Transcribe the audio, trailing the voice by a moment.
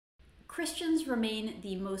Christians remain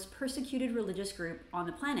the most persecuted religious group on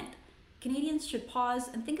the planet. Canadians should pause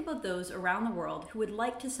and think about those around the world who would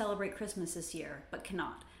like to celebrate Christmas this year, but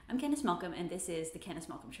cannot. I'm Candice Malcolm, and this is The Candice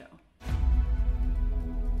Malcolm Show.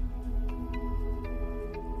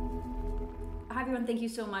 Hi everyone, thank you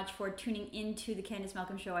so much for tuning into The Candice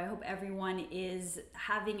Malcolm Show. I hope everyone is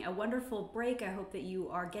having a wonderful break. I hope that you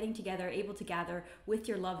are getting together, able to gather with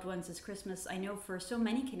your loved ones this Christmas. I know for so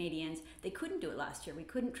many Canadians, they couldn't do it last year. We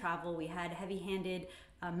couldn't travel. We had heavy-handed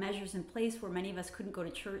measures in place where many of us couldn't go to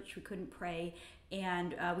church, we couldn't pray,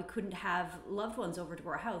 and we couldn't have loved ones over to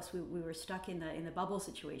our house. We were stuck in the bubble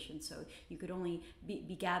situation, so you could only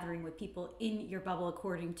be gathering with people in your bubble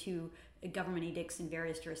according to government edicts in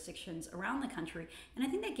various jurisdictions around the country. And I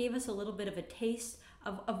think that gave us a little bit of a taste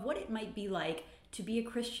of what it might be like to be a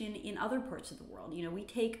Christian in other parts of the world. You know, we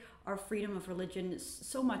take our freedom of religion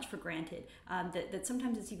so much for granted that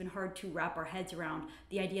sometimes it's even hard to wrap our heads around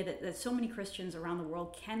the idea that so many Christians around the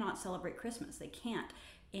world cannot celebrate Christmas. They can't.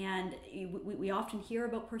 And we often hear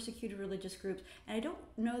about persecuted religious groups, and I don't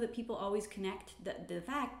know that people always connect the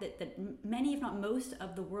fact that many, if not most,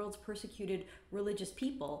 of the world's persecuted religious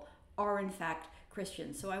people are in fact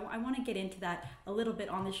Christians. So I want to get into that a little bit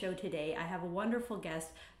on the show today. I have a wonderful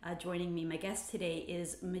guest joining me. My guest today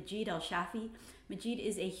is Majed El Shafie. Majed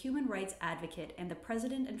is a human rights advocate and the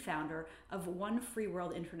president and founder of One Free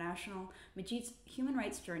World International. Majed's human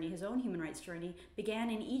rights journey, his own human rights journey, began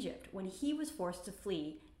in Egypt when he was forced to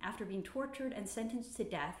flee after being tortured and sentenced to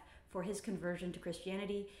death for his conversion to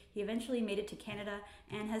Christianity. He eventually made it to Canada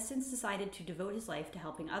and has since decided to devote his life to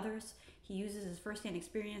helping others. He uses his firsthand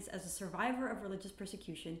experience as a survivor of religious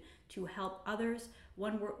persecution to help others.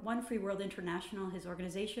 One Free World International, his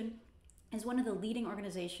organization, is one of the leading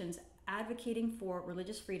organizations advocating for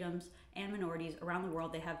religious freedoms and minorities around the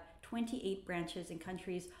world. They have 28 branches in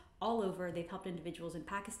countries all over. They've helped individuals in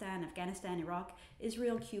Pakistan, Afghanistan, Iraq,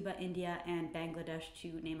 Israel, Cuba, India, and Bangladesh,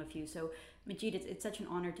 to name a few. So, Majed, it's such an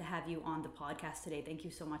honor to have you on the podcast today. Thank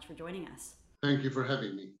you so much for joining us. Thank you for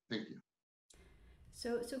having me. Thank you.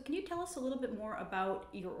 So can you tell us a little bit more about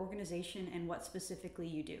your organization and what specifically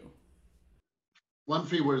you do? One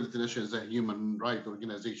Free World International is a human rights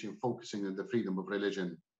organization focusing on the freedom of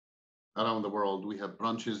religion around the world. We have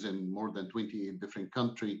branches in more than 28 different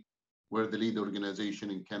countries. We're the lead organization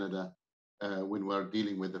in Canada when we're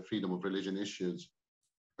dealing with the freedom of religion issues.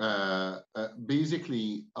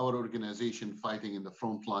 Basically, our organization fighting in the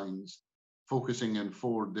front lines, focusing on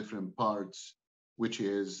four different parts, which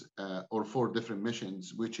is, or four different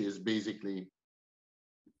missions, which is basically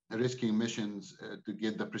rescuing missions to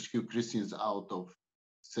get the persecuted Christians out of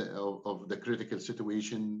the critical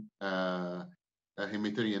situation,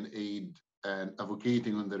 humanitarian aid, and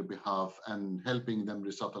advocating on their behalf and helping them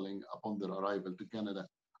resettling upon their arrival to Canada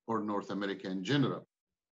or North America in general.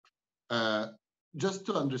 Just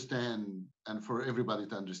to understand, and for everybody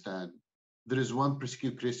to understand, there is one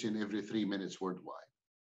persecuted Christian every 3 minutes worldwide.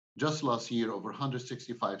 Just last year, over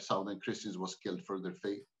 165,000 Christians was killed for their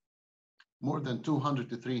faith. More than 200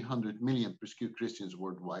 to 300 million persecuted Christians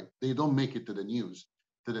worldwide. They don't make it to the news,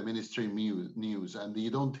 to the mainstream news, and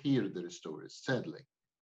you don't hear their stories, sadly.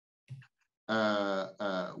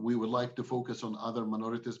 We would like to focus on other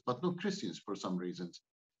minorities, but not Christians for some reasons.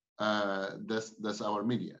 That's our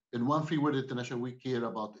media. In One Free World International, we care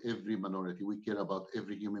about every minority. We care about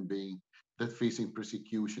every human being that's facing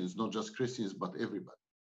persecutions, not just Christians, but everybody.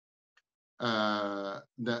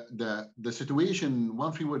 The situation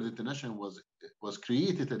One Free World International was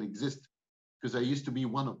created and exists because I used to be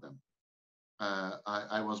one of them.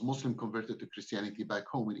 I was Muslim converted to Christianity back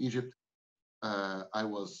home in Egypt. I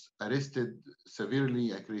was arrested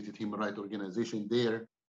severely. I created human rights organization there.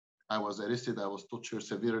 I was arrested. I was tortured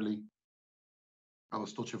severely. I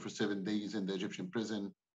was tortured for 7 days in the Egyptian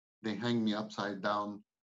prison. They hanged me upside down.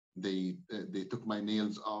 They took my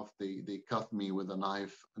nails off. They cut me with a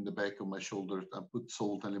knife in the back of my shoulder. I put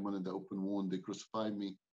salt and lemon in the open wound. They crucified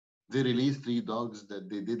me. They released 3 dogs that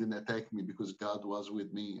they didn't attack me because God was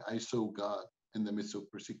with me. I saw God in the midst of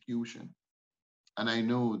persecution. And I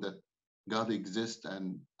know that God exists,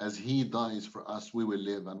 and as he dies for us, we will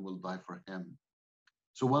live and will die for him.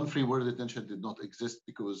 So One Free World International did not exist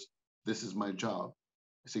because this is my job.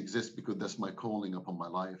 It exists because that's my calling upon my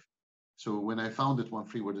life. So when I founded One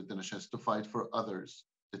Free World International, is to fight for others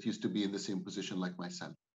that used to be in the same position like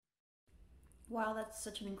myself. Wow, that's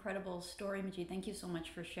such an incredible story, Majed. Thank you so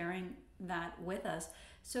much for sharing that with us.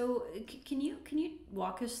 So can you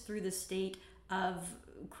walk us through the state of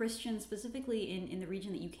Christians, specifically in the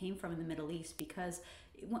region that you came from in the Middle East? Because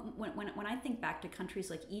when I think back to countries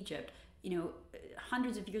like Egypt,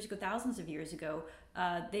 hundreds of years ago, thousands of years ago,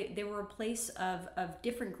 they were a place of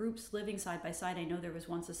different groups living side by side. I know there was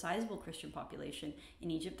once a sizable Christian population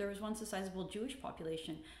in Egypt. There was once a sizable Jewish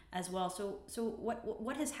population as well. So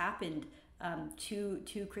what has happened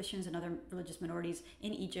to Christians and other religious minorities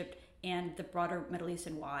in Egypt and the broader Middle East,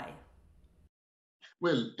 and why?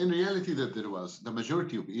 Well, in reality, that there was the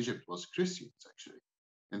majority of Egypt was Christians actually.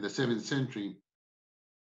 In the 7th century,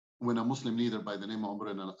 when a Muslim leader by the name of Umar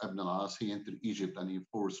ibn al-As, he entered Egypt and he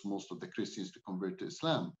forced most of the Christians to convert to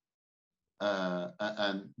Islam.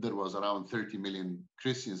 And there was around 30 million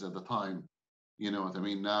Christians at the time. You know what I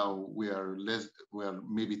mean? Now we are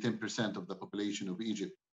maybe 10% of the population of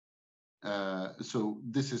Egypt. So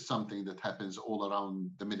this is something that happens all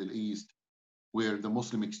around the Middle East, where the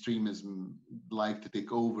Muslim extremism like to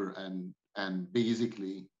take over and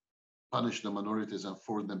basically punish the minorities and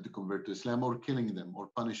force them to convert to Islam, or killing them, or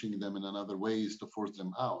punishing them in another ways to force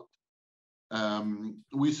them out.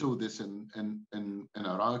 We saw this in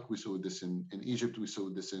Iraq, we saw this in Egypt, we saw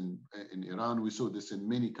this in Iran, we saw this in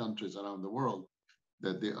many countries around the world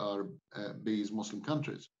that they are based Muslim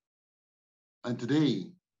countries. And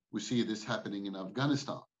today we see this happening in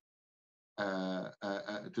Afghanistan.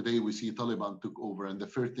 Today we see Taliban took over, and the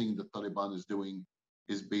first thing that Taliban is doing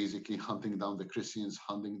is basically hunting down the Christians,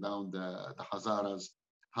 hunting down the Hazaras,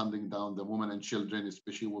 hunting down the women and children,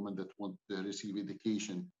 especially women that want to receive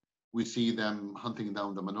education. We see them hunting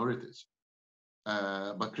down the minorities.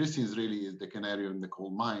 But Christians really is the canary in the coal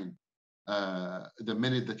mine. The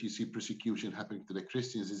minute that you see persecution happening to the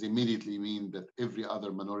Christians is immediately mean that every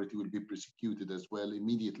other minority will be persecuted as well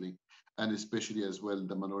immediately, and especially as well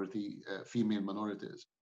the minority, female minorities.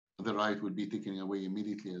 The right will be taken away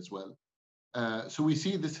immediately as well. So we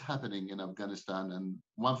see this happening in Afghanistan, and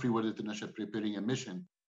One Free World International preparing a mission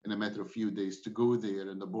in a matter of few days to go there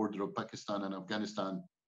in the border of Pakistan and Afghanistan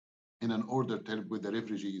in an order to help with the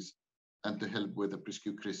refugees and to help with the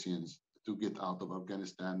persecuted Christians to get out of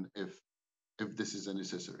Afghanistan if this is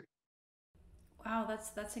necessary. Wow,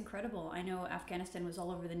 that's incredible. I know Afghanistan was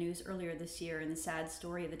all over the news earlier this year, and the sad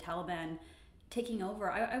story of the Taliban taking over.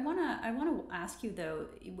 I wanna ask you though,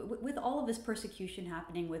 with all of this persecution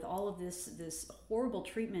happening, with all of this horrible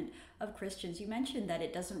treatment of Christians, you mentioned that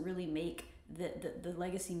it doesn't really make the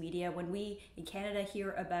legacy media. When we in Canada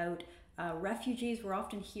hear about refugees, we're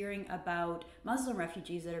often hearing about Muslim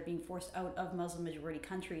refugees that are being forced out of Muslim majority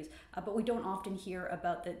countries, but we don't often hear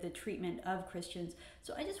about the treatment of Christians.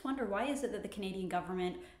 So I just wonder, why is it that the Canadian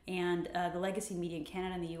government and the legacy media in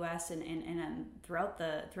Canada and the US and throughout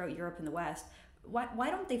Europe and the West, why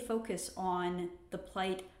don't they focus on the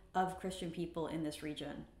plight of Christian people in this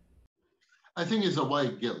region? I think it's a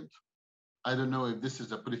white guilt. I don't know if this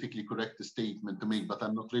is a politically correct statement to make, but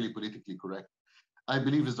I'm not really politically correct. I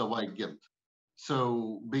believe it's a white guilt.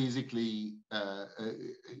 So basically,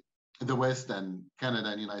 the West and Canada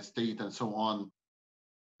and United States and so on,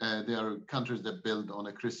 they are countries that build on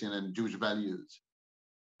a Christian and Jewish values,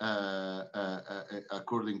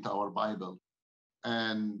 according to our Bible.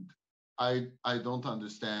 And I don't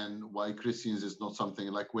understand why Christians is not something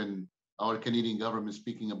like when our Canadian government is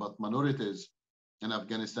speaking about minorities in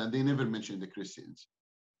Afghanistan, they never mention the Christians.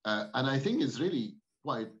 And I think it's really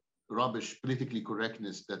quite rubbish politically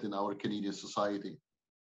correctness that in our Canadian society.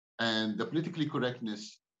 And the politically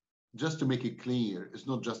correctness, just to make it clear, is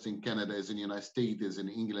not just in Canada, is in the United States, is in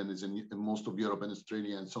England, is in most of Europe and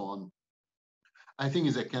Australia and so on. I think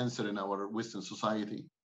is a cancer in our Western society.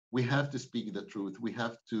 We have to speak the truth. We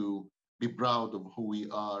have to be proud of who we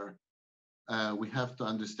are. We have to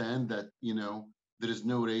understand that, there is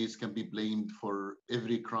no race can be blamed for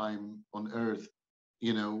every crime on earth.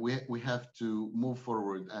 We have to move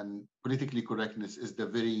forward, and politically correctness is the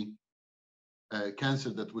very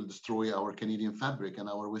cancer that will destroy our Canadian fabric and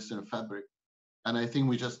our Western fabric. And I think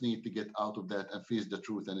we just need to get out of that and face the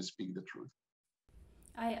truth and speak the truth.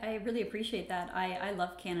 I really appreciate that. I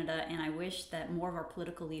love Canada, and I wish that more of our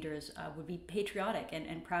political leaders would be patriotic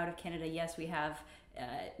and proud of Canada. Yes, we have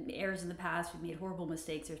errors in the past. We've made horrible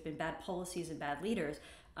mistakes. There's been bad policies and bad leaders.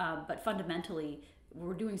 But fundamentally,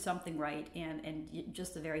 we're doing something right. And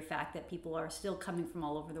just the very fact that people are still coming from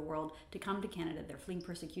all over the world to come to Canada, they're fleeing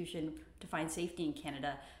persecution to find safety in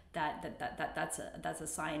Canada, that's a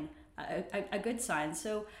sign, a good sign.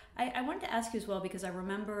 So I wanted to ask you as well, because I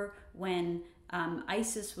remember when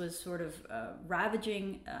ISIS was sort of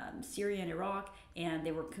ravaging Syria and Iraq, and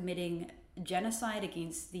they were committing genocide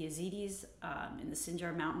against the Yazidis in the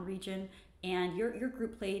Sinjar mountain region. And your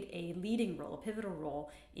group played a leading role, a pivotal role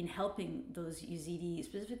in helping those Yazidi,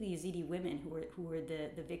 specifically Yazidi women who were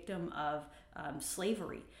the victim of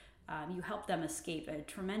slavery. You helped them escape a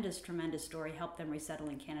tremendous story, helped them resettle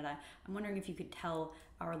in Canada. I'm wondering if you could tell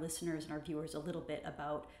our listeners and our viewers a little bit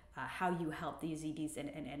about how you helped the Yazidis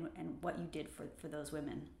and what you did for those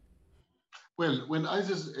women. Well, when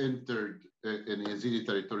ISIS entered in Yazidi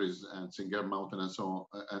territories and Sinjar Mountain and so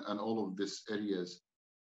on, and all of these areas,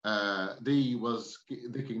 they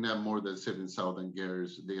kidnapped more than 7,000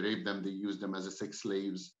 girls. They raped them. They used them as sex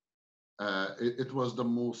slaves. It was the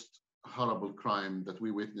most horrible crime that we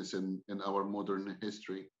witness in our modern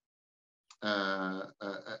history,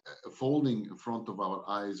 folding in front of our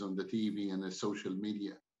eyes on the TV and the social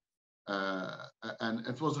media. And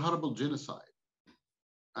it was horrible genocide.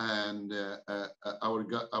 And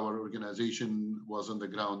our organization was on the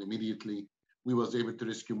ground immediately. We was able to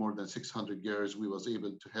rescue more than 600 girls. We was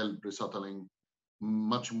able to help resettling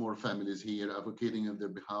much more families here, advocating on their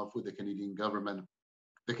behalf with the Canadian government.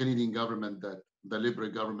 The Canadian government, that the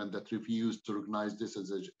Liberal government that refused to recognize this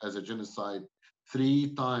as a genocide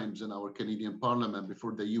 3 times in our Canadian Parliament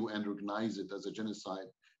before the UN recognized it as a genocide,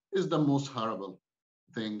 is the most horrible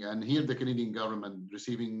thing. And here the Canadian government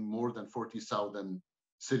receiving more than 40,000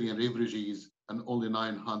 Syrian refugees and only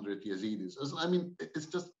 900 Yazidis. I mean, it's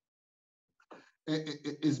just,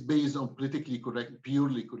 it's based on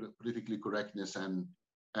purely politically correctness and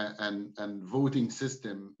voting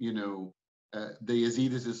system. The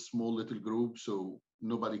Yazidis is a small little group, so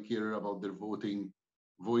nobody care about their voting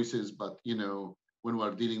voices. But when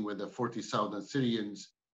we're dealing with the 40,000 Syrians,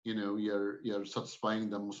 you're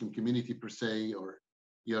satisfying the Muslim community per se, or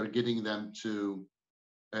you're getting them to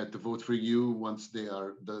vote for you once they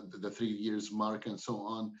are the 3 years mark and so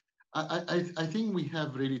on. I think we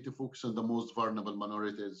have really to focus on the most vulnerable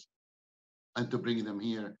minorities and to bring them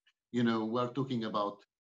here. We're talking about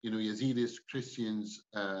Yazidis, Christians,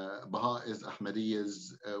 Baha'is,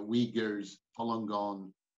 Ahmadiyyas, Uyghurs, Falun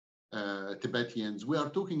Gong, Tibetans. We are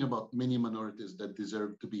talking about many minorities that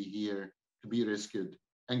deserve to be here, to be rescued.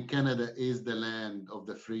 And Canada is the land of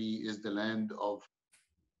the free, is the land of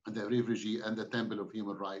the refugee and the temple of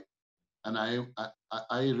human rights. And I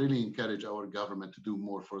really encourage our government to do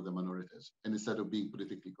more for the minorities, and instead of being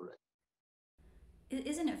politically correct.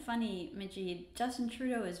 Isn't it funny, Majed? Justin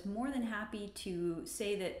Trudeau is more than happy to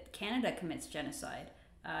say that Canada commits genocide.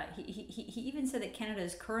 He even said that Canada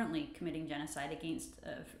is currently committing genocide against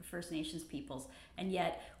First Nations peoples, and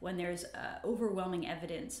yet when there's overwhelming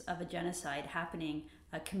evidence of a genocide happening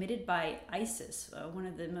committed by ISIS, one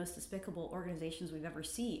of the most despicable organizations we've ever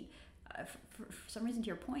seen, for some reason, to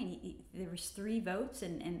your point, there was 3 votes,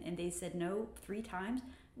 and they said no 3 times.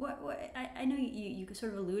 I know you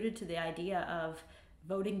sort of alluded to the idea of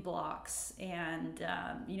voting blocks and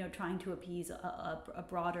trying to appease a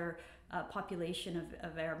broader population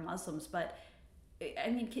of Arab Muslims, but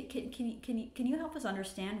I mean, can you help us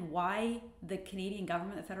understand why the Canadian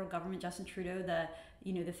government, the federal government, Justin Trudeau,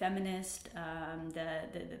 the feminist,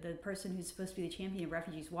 the person who's supposed to be the champion of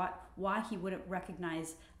refugees, why he wouldn't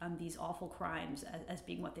recognize these awful crimes as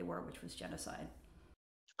being what they were, which was genocide?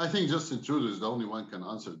 I think Justin Trudeau is the only one can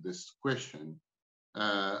answer this question.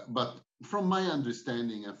 But from my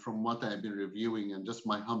understanding and from what I've been reviewing, and just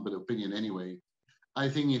my humble opinion anyway, I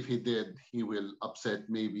think if he did, he will upset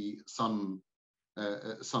maybe some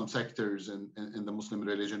sectors in the Muslim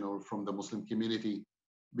religion or from the Muslim community,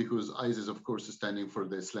 because ISIS, of course, is standing for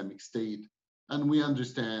the Islamic State. And we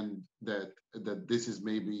understand that this is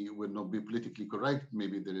maybe will not be politically correct.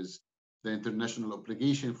 Maybe there is the international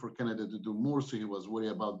obligation for Canada to do more. So he was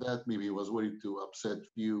worried about that. Maybe he was worried to upset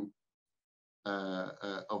few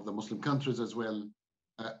of the Muslim countries as well.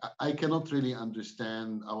 I cannot really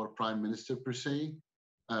understand our prime minister per se.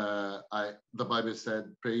 The Bible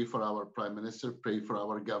said, pray for our prime minister, pray for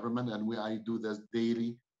our government. And I do this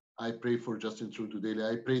daily. I pray for Justin Trudeau daily.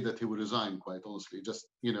 I pray that he will resign, quite honestly. Just,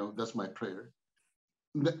 that's my prayer.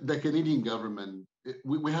 The Canadian government,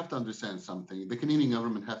 we have to understand something. The Canadian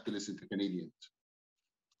government have to listen to Canadians.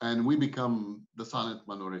 And we become the silent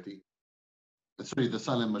minority. Sorry, the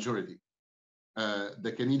silent majority.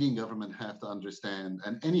 The Canadian government have to understand,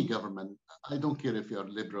 and any government, I don't care if you're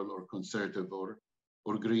liberal or conservative or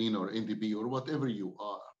green or NDP or whatever you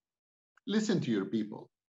are, listen to your people.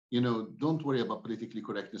 Don't worry about politically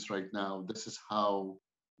correctness right now. This is how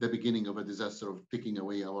the beginning of a disaster of taking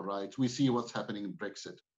away our rights. We see what's happening in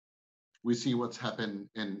Brexit. We see what's happened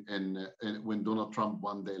in when Donald Trump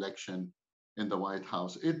won the election in the White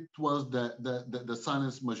House. It was the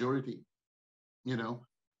silent majority,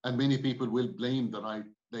 and many people will blame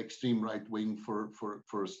the extreme right wing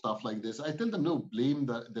for stuff like this. I tell them, no, blame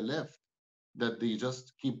the left, that they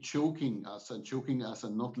just keep choking us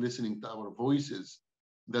and not listening to our voices,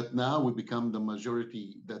 that now we become the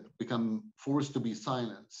majority that become forced to be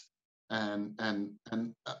silenced. And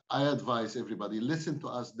I advise everybody, listen to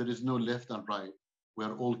us. There is no left and right.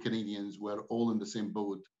 We're all Canadians. We're all in the same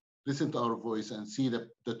boat. Listen to our voice and see the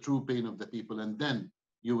true pain of the people, and then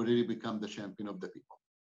you will really become the champion of the people.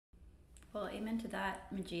 Well, amen to that,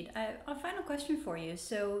 Majed. A final question for you.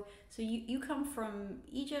 So you come from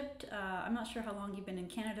Egypt. I'm not sure how long you've been in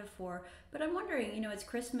Canada for, but I'm wondering, it's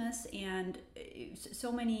Christmas, and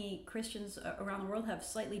so many Christians around the world have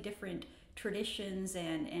slightly different traditions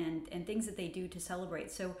and things that they do to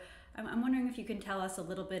celebrate. So I'm wondering if you can tell us a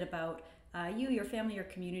little bit about you, your family, your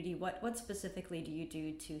community. What specifically do you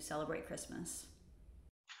do to celebrate Christmas?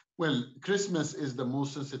 Well, Christmas is the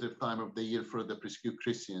most sensitive time of the year for the persecuted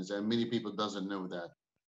Christians, and many people doesn't know that.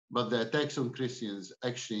 But the attacks on Christians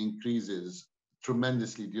actually increases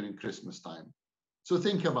tremendously during Christmas time. So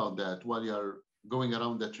think about that while you're going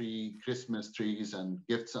around the tree, Christmas trees and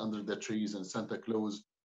gifts under the trees and Santa Claus.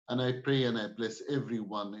 And I pray and I bless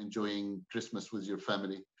everyone enjoying Christmas with your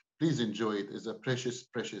family. Please enjoy it. It's a precious,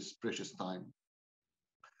 precious, precious time.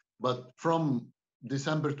 But from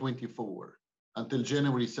December 24 until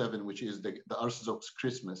January 7, which is the Orthodox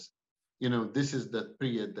Christmas, this is the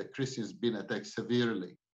period that Christians been attacked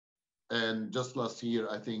severely. And just last year,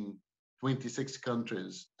 I think 26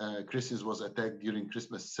 countries, Christians was attacked during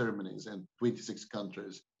Christmas ceremonies in 26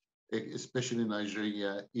 countries, especially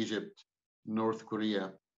Nigeria, Egypt, North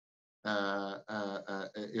Korea,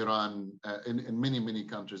 Iran, in many, many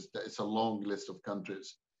countries. It's a long list of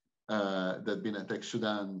countries that have been attacked,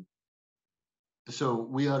 Sudan. So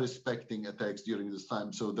we are expecting attacks during this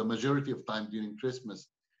time. So the majority of time during Christmas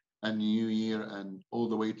and New Year and all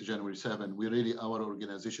the way to January 7, our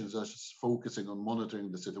organizations are just focusing on monitoring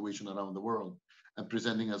the situation around the world and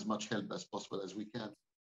presenting as much help as possible as we can.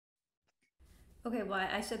 Okay, well,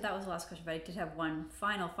 I said that was the last question, but I did have one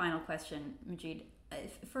final question, Majed.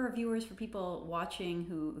 For our viewers, for people watching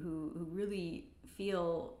who really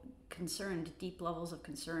feel concerned, deep levels of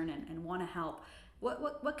concern, and want to help,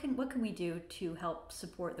 what can we do to help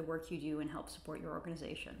support the work you do and help support your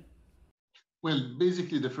organization? Well,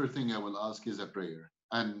 basically, the first thing I will ask is a prayer.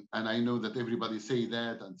 And I know that everybody say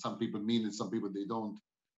that, and some people mean it, some people they don't.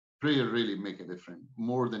 Prayer really make a difference,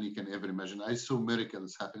 more than you can ever imagine. I saw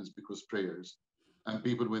miracles happens because prayers. And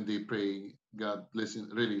people, when they pray, God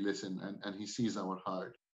really listen, and he sees our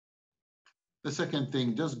heart. The second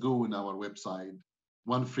thing, just go on our website,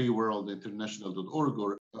 onefreeworldinternational.org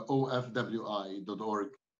or ofwi.org.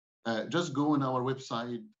 Just go on our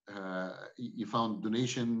website. You found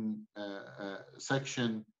donation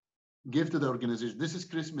section. Give to the organization. This is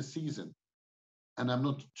Christmas season, and I'm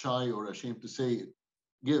not shy or ashamed to say it.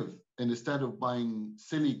 Give, and instead of buying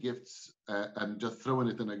silly gifts and just throwing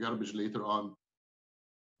it in a garbage later on,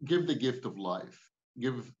 give the gift of life.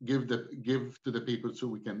 Give to the people so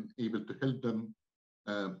we can able to help them,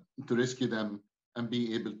 to rescue them, and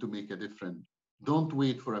be able to make a difference. Don't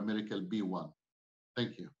wait for a miracle. Be one.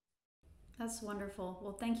 Thank you. That's wonderful.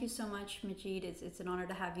 Well, thank you so much, Majed. It's an honor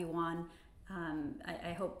to have you on.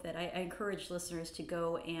 I hope that I encourage listeners to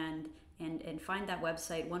go and find that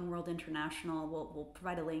website, One World International. We'll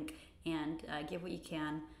provide a link and give what you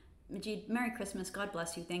can. Majed, Merry Christmas. God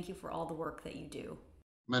bless you. Thank you for all the work that you do.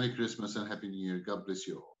 Merry Christmas and Happy New Year. God bless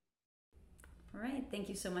you all. All right. Thank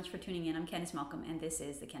you so much for tuning in. I'm Candice Malcolm, and this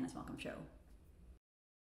is The Candice Malcolm Show.